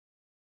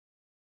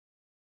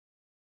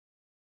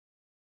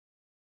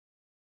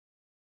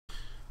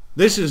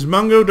This is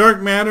Mungo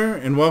Dark Matter,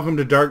 and welcome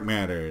to Dark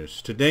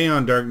Matters. Today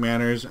on Dark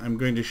Matters, I'm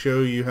going to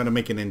show you how to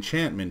make an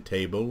enchantment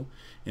table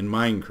in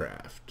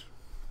Minecraft.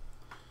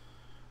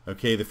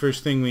 Okay, the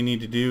first thing we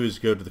need to do is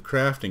go to the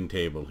crafting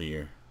table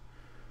here.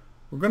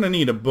 We're going to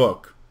need a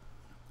book.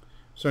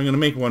 So I'm going to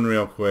make one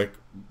real quick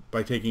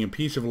by taking a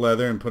piece of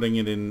leather and putting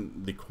it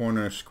in the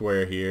corner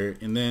square here,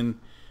 and then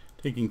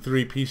taking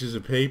 3 pieces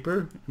of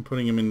paper and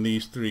putting them in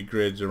these 3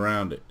 grids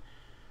around it.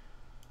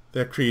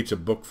 That creates a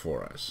book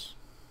for us.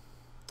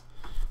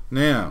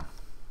 Now,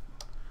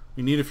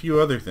 we need a few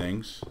other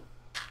things.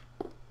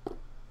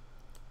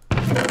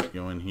 Let's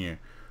go in here.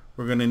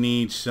 We're going to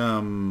need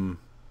some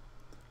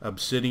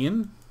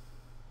obsidian.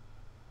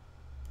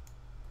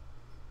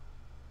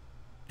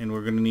 And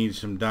we're going to need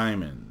some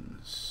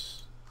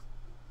diamonds.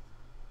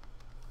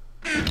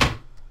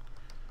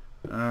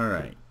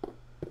 Alright.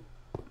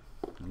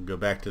 We'll go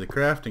back to the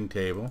crafting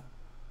table.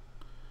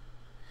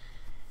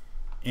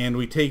 And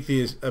we take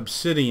this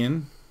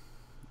obsidian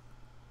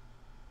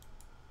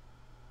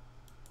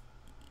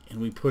and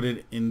we put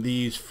it in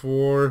these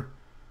 4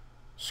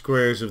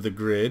 squares of the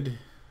grid.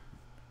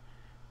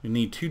 We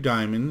need 2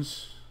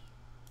 diamonds,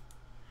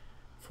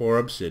 4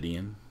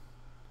 obsidian,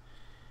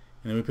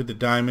 and then we put the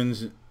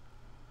diamonds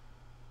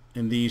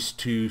in these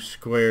 2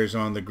 squares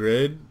on the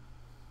grid.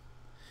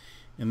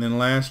 And then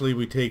lastly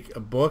we take a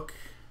book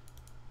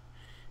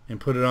and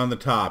put it on the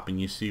top,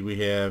 and you see we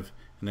have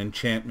an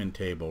enchantment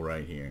table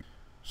right here.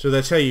 So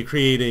that's how you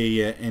create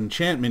a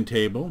enchantment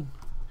table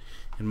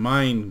in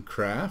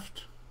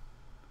Minecraft.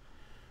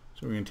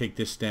 So we're going to take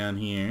this down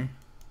here,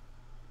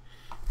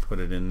 put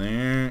it in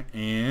there,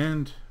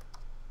 and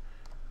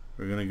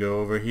we're going to go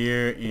over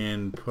here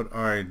and put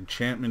our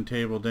enchantment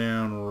table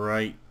down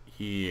right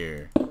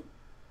here.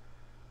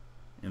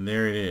 And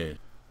there it is.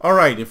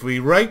 Alright, if we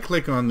right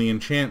click on the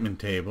enchantment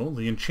table,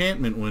 the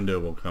enchantment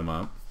window will come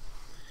up,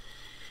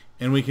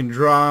 and we can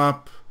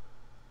drop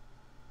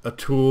a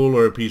tool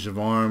or a piece of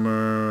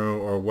armor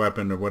or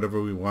weapon or whatever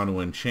we want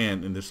to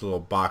enchant in this little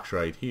box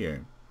right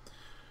here.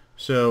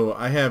 So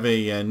I have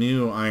a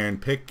new iron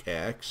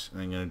pickaxe.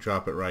 I'm going to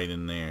drop it right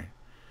in there.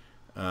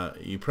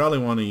 You probably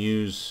want to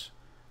use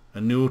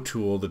a new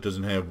tool that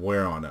doesn't have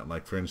wear on it.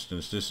 Like for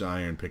instance, this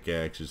iron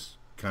pickaxe is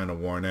kind of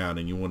worn out,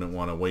 and you wouldn't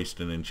want to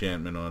waste an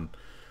enchantment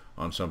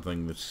on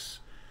something that's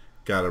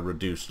got a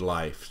reduced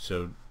life.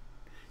 So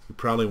you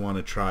probably want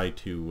to try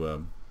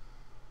to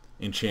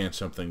enchant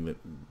something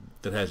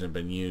that hasn't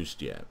been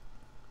used yet.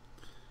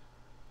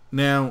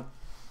 Now,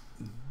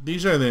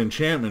 these are the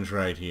enchantments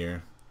right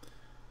here.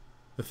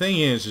 The thing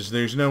is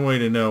there's no way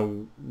to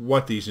know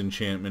what these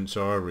enchantments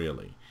are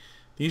really.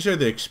 These are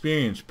the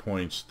experience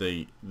points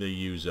they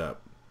use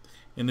up.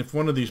 And if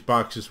one of these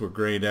boxes were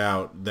grayed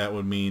out, that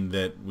would mean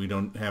that we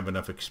don't have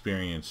enough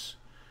experience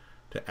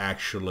to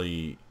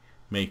actually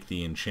make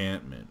the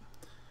enchantment.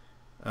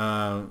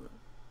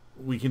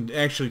 We can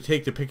actually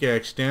take the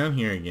pickaxe down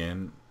here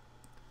again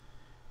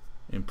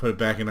and put it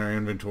back in our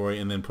inventory,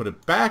 and then put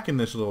it back in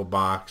this little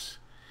box.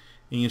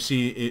 And you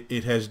see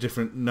it has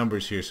different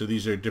numbers here, so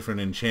these are different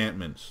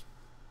enchantments.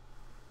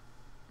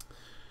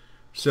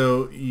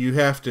 So you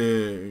have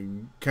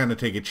to kind of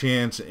take a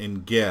chance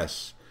and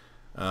guess.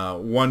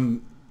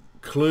 One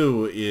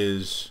clue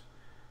is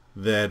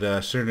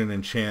that certain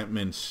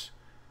enchantments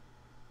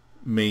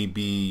may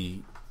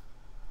be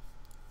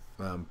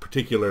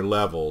particular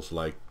levels,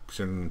 like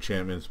certain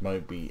enchantments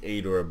might be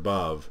 8 or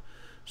above.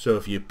 So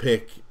if you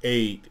pick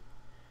 8,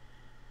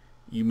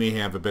 you may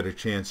have a better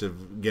chance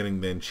of getting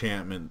the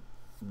enchantment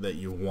that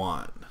you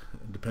want,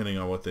 depending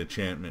on what the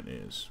enchantment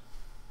is.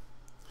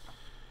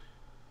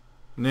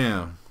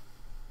 Now,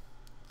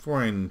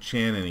 before I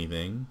enchant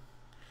anything,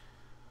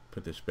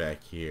 put this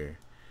back here.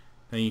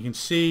 Now you can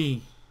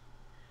see,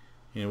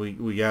 you know,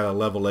 we got a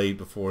level 8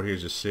 before.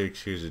 Here's a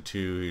 6, here's a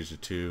 2, here's a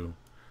 2.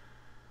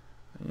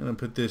 I'm going to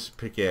put this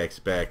pickaxe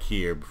back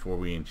here before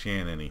we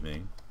enchant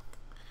anything.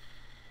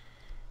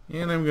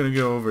 And I'm going to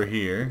go over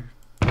here.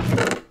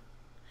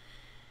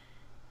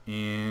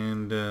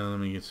 And let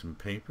me get some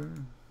paper.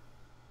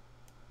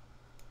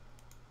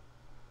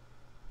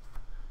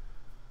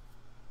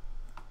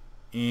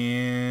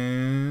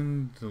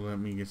 And let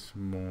me get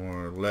some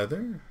more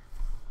leather.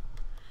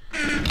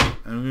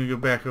 I'm going to go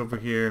back over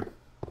here.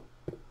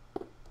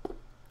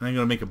 I'm going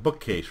to make a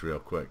bookcase real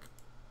quick.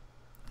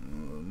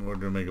 In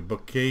order to make a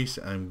bookcase,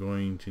 I'm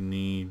going to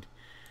need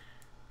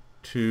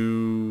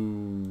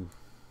to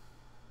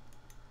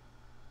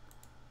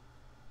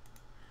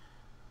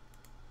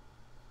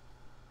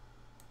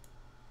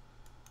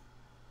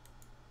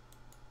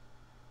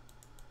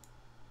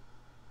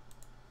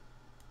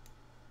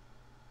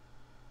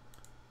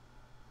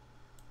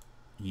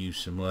use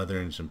some leather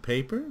and some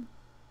paper.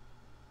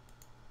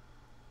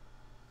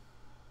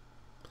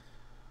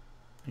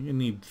 I'm going to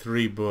need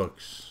 3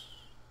 books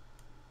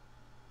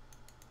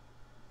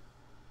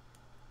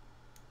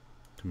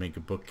to make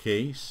a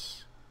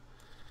bookcase.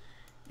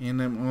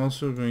 And I'm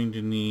also going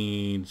to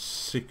need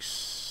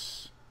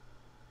 6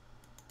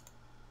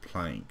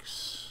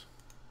 planks.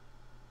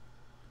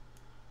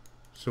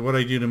 So what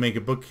I do to make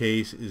a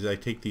bookcase is I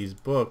take these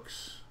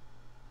books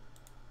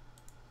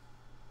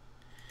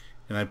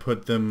and I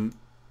put them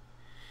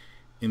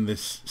in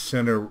this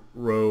center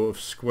row of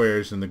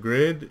squares in the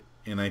grid,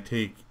 and I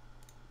take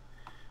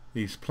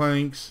these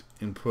planks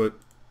and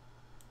put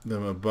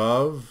them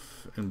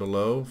above and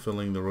below,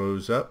 filling the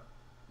rows up,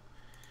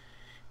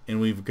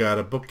 and we've got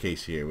a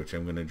bookcase here, which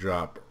I'm going to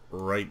drop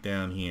right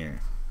down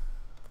here.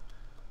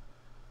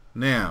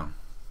 Now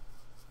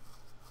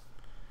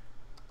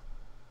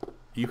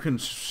you can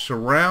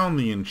surround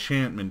the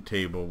enchantment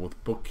table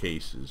with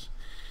bookcases,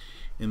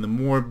 and the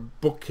more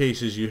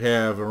bookcases you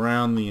have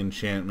around the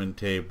enchantment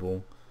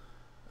table,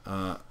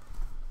 the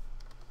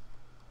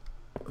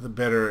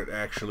better it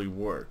actually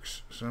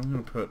works. So I'm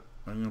gonna put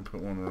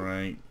one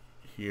right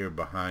here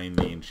behind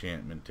the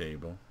enchantment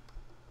table.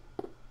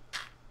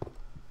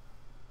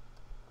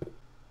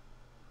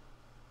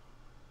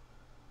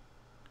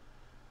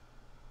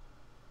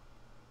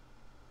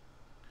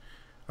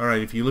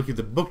 Alright, if you look at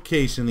the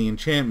bookcase in the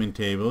enchantment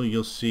table,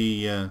 you'll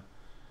see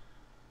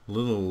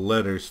little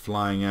letters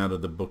flying out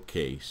of the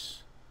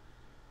bookcase.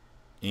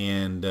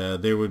 And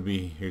there would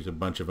be, here's a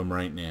bunch of them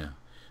right now.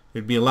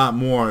 There'd be a lot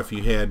more if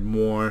you had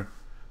more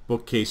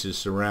bookcases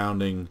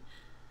surrounding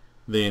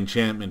the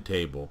enchantment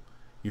table.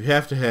 You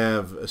have to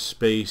have a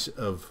space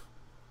of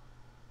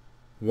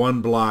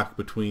 1 block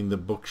between the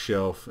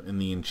bookshelf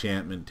and the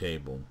enchantment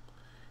table.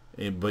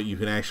 But you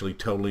can actually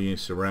totally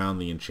surround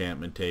the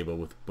enchantment table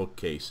with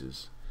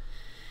bookcases.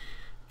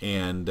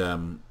 And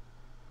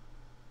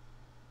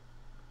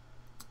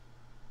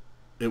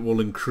it will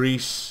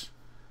increase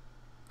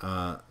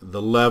the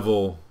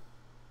level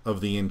of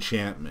the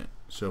enchantment.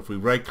 So if we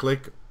right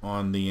click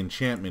on the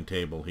enchantment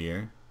table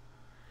here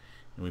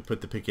and we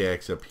put the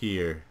pickaxe up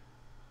here,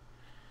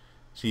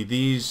 see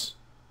these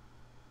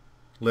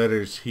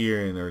letters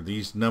here, or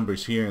these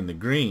numbers here in the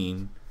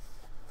green,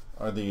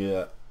 are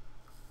the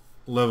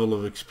level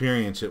of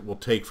experience it will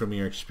take from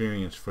your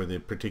experience for the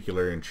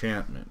particular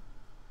enchantment.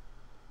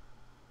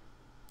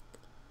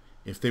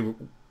 If they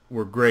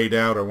were grayed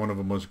out, or one of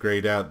them was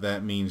grayed out,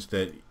 that means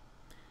that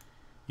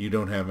you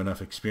don't have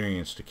enough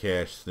experience to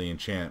cast the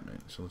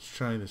enchantment. So let's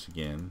try this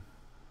again.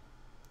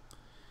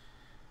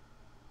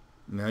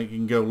 Now you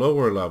can go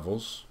lower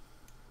levels,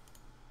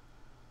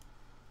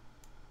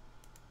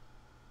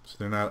 so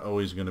they're not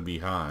always going to be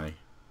high.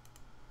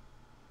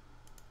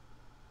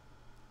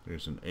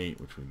 There's an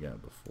 8, which we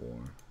got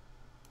before.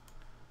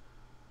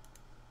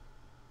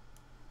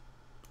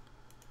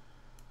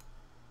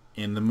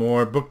 And the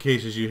more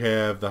bookcases you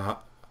have, the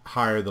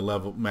higher the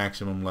level,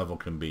 maximum level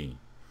can be.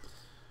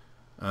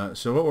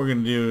 So what we're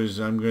going to do is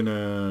I'm going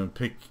to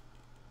pick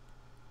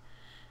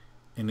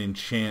an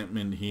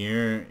enchantment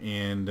here,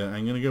 and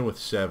I'm going to go with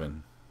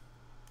 7.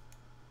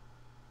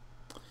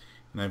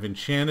 And I've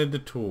enchanted the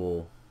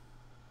tool,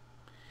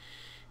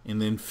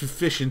 and then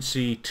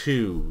efficiency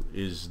 2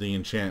 is the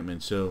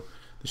enchantment, so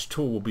this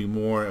tool will be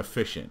more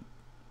efficient.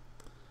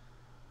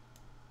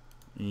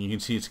 And you can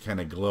see it's kind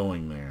of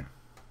glowing there.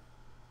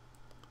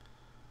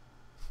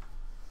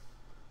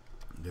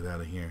 Get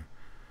out of here.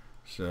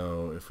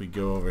 So if we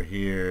go over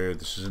here,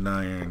 this is an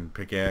iron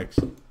pickaxe.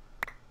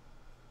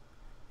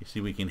 You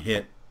see we can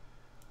hit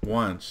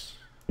once,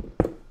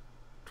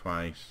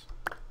 twice.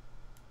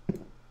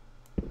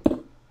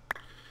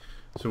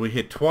 So we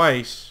hit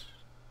twice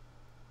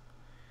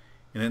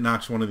and it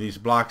knocks one of these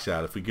blocks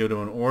out. If we go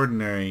to an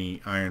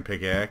ordinary iron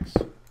pickaxe,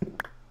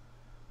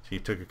 see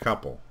it took a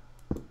couple.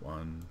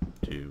 1,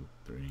 2,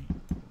 3,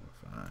 4,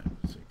 5,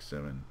 6,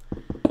 7.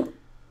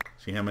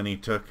 See how many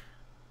it took?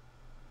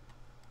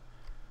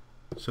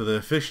 So the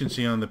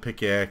efficiency on the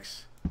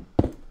pickaxe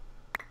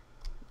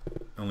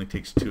only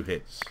takes 2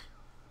 hits.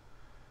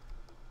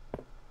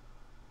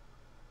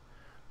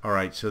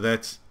 Alright, so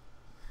that's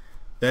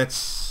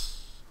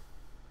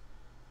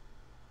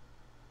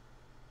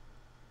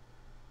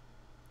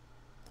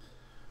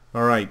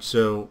alright,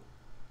 so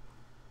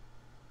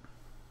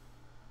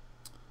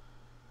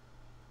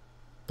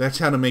that's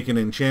how to make an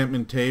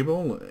enchantment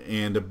table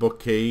and a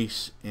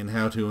bookcase, and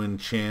how to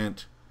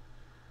enchant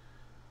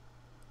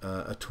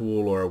a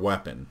tool or a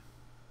weapon.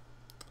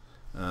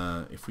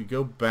 If we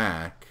go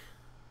back,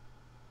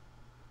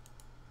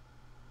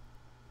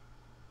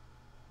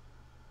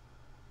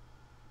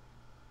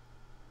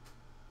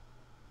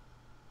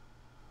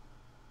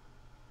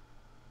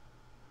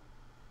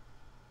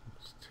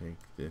 let's take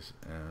this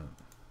out.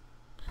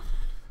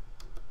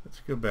 Let's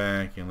go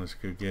back and let's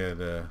go get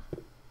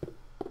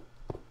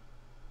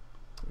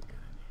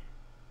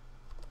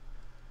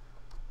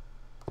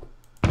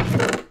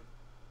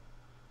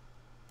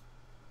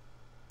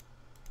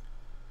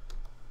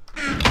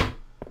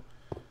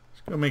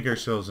go make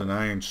ourselves an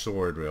iron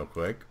sword real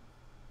quick.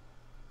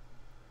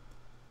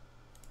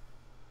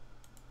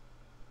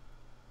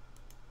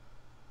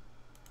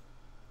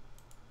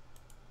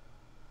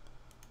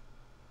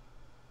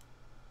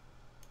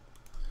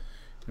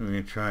 And we're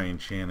going to try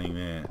enchanting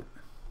that.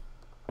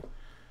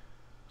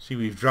 See,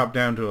 we've dropped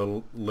down to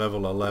a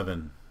level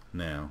 11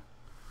 now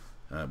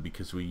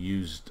because we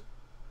used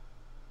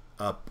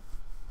up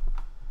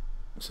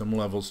some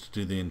levels to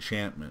do the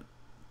enchantment.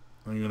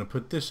 I'm going to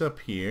put this up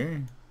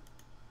here,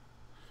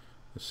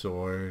 the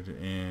sword,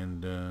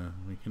 and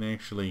we can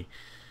actually,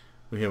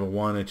 we have a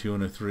 1, a 2,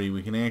 and a 3.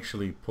 We can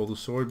actually pull the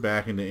sword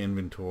back into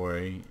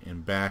inventory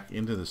and back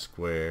into the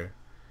square.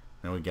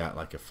 Now we got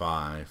like a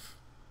 5.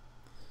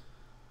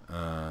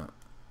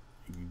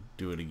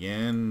 Do it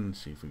again,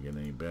 see if we get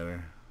any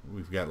better.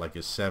 We've got like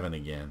a 7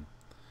 again.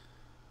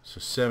 So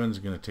 7's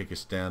going to take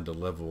us down to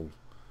level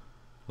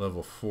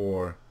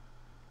 4.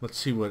 Let's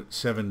see what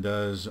 7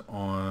 does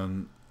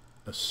on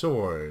a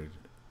sword.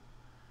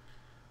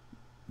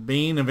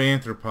 Bane of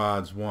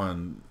Arthropods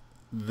 1.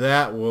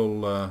 That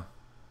will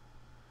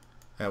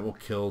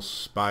kill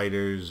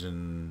spiders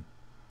and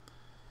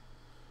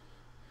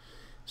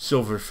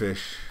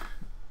silverfish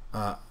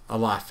a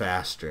lot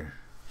faster.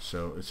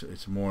 So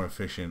it's more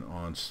efficient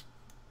on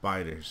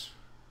spiders.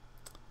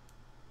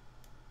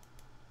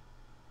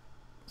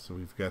 So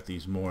we've got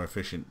these more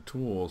efficient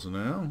tools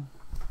now.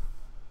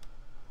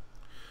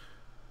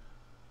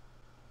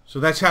 So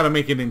that's how to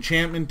make an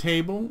enchantment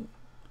table,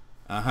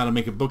 how to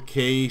make a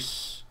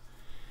bookcase,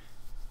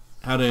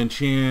 how to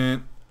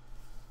enchant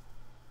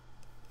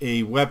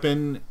a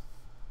weapon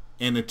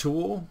and a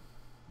tool.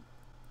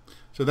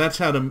 So that's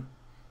how to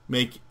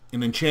make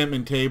an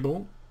enchantment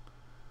table,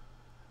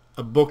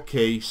 a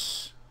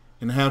bookcase,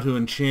 and how to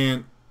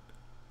enchant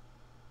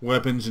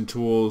weapons and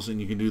tools,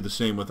 and you can do the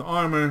same with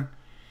armor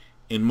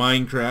in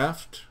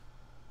Minecraft.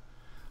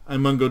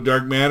 I'm Mungo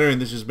Dark Matter,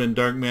 and this has been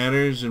Dark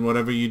Matters, and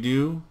whatever you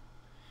do,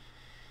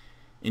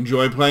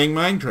 enjoy playing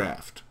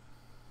Minecraft.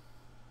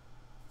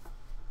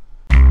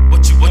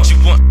 What you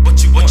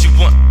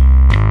want?